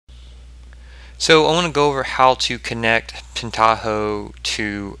So I want to go over how to connect Pentaho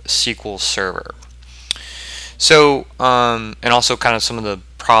to SQL Server. So, and also kind of some of the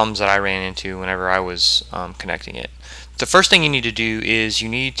problems that I ran into whenever I was connecting it. The first thing you need to do is you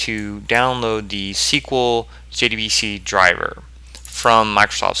need to download the SQL JDBC driver from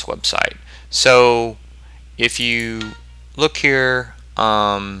Microsoft's website. So if you look here,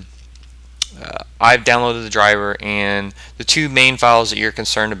 I've downloaded the driver, and the two main files that you're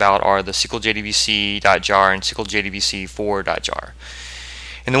concerned about are the SQLJDBC.jar and SQLJDBC4.jar.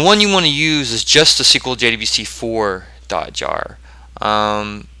 And the one you want to use is just the SQLJDBC4.jar.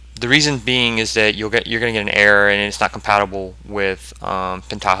 The reason being is that you're going to get an error, and it's not compatible with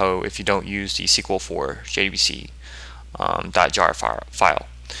Pentaho if you don't use the SQL4 JDBC.jar file.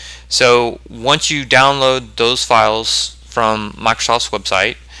 So once you download those files from Microsoft's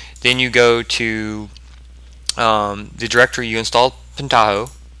website, then you go to the directory you installed Pentaho,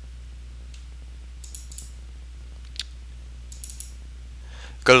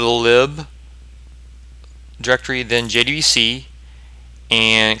 go to the lib directory, then JDBC,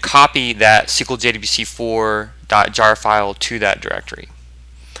 and copy that SQLJDBC4.jar file to that directory.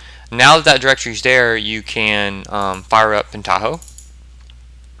 Now that that directory is there, you can fire up Pentaho.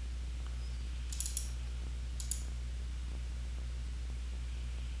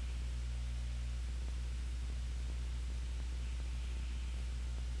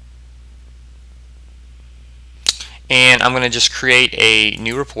 And I'm going to just create a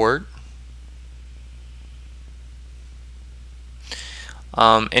new report.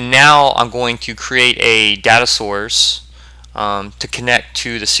 And now I'm going to create a data source to connect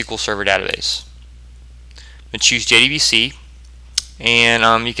to the SQL Server database. I'm going to choose JDBC,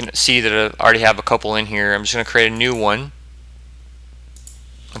 and you can see that I already have a couple in here. I'm just going to create a new one.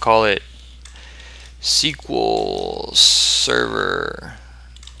 I'll call it SQL Server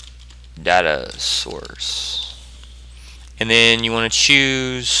Data Source. And then you want to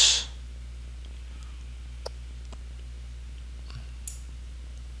choose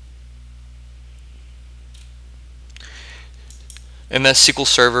MS SQL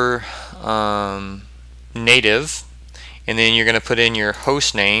Server native, and then you're going to put in your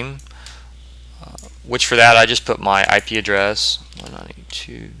host name, which for that I just put my IP address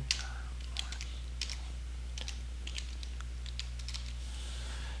 192.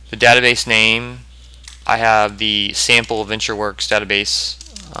 The database name, I have the sample VentureWorks database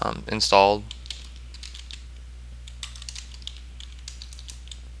installed.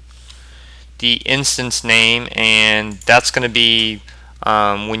 The instance name, and that's going to be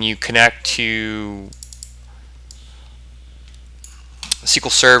when you connect to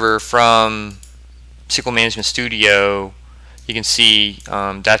SQL Server from SQL Management Studio, you can see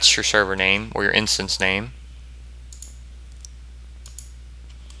that's your server name or your instance name.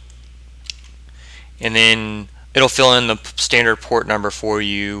 And then it'll fill in the standard port number for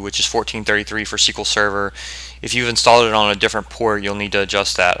you, which is 1433 for SQL Server. If you've installed it on a different port, you'll need to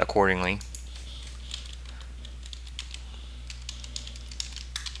adjust that accordingly.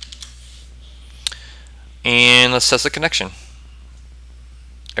 And let's test the connection.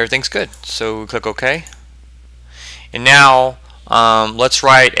 Everything's good, so we click OK. And now let's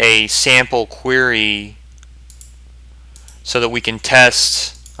write a sample query so that we can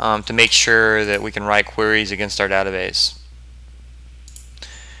test to make sure that we can write queries against our database.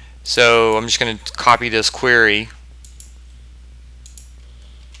 So I'm just going to copy this query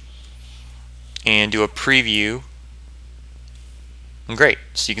and do a preview. And great,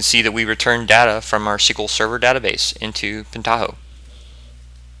 so you can see that we returned data from our SQL Server database into Pentaho.